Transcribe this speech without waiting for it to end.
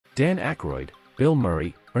Dan Aykroyd, Bill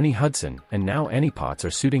Murray, Ernie Hudson, and now Annie Potts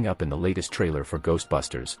are suiting up in the latest trailer for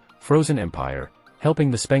Ghostbusters: Frozen Empire,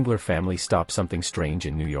 helping the Spengler family stop something strange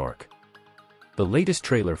in New York. The latest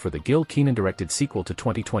trailer for the Gil Kenan-directed sequel to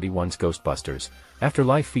 2021's Ghostbusters,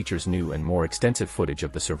 Afterlife, features new and more extensive footage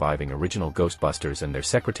of the surviving original Ghostbusters and their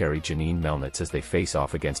secretary Janine Melnitz as they face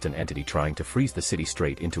off against an entity trying to freeze the city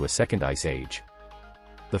straight into a second ice age.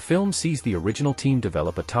 The film sees the original team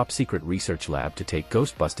develop a top-secret research lab to take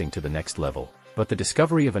ghostbusting to the next level, but the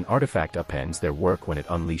discovery of an artifact upends their work when it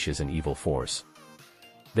unleashes an evil force.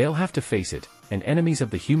 They'll have to face it, and enemies of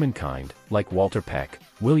the humankind, like Walter Peck,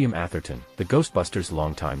 William Atherton, the Ghostbusters'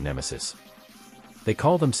 longtime nemesis. They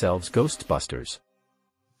call themselves Ghostbusters.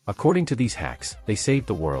 According to these hacks, they saved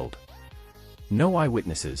the world. No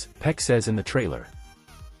eyewitnesses, Peck says in the trailer.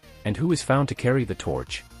 And who is found to carry the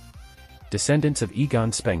torch? Descendants of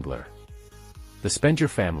Egon Spengler. The Spengler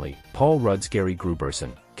family, Paul Rudd's Gary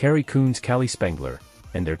Gruberson, Carrie Coon's Callie Spengler,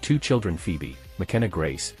 and their two children Phoebe, McKenna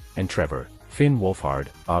Grace, and Trevor, Finn Wolfhard,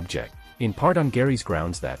 object, in part on Gary's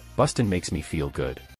grounds that, "Bustin' makes me feel good."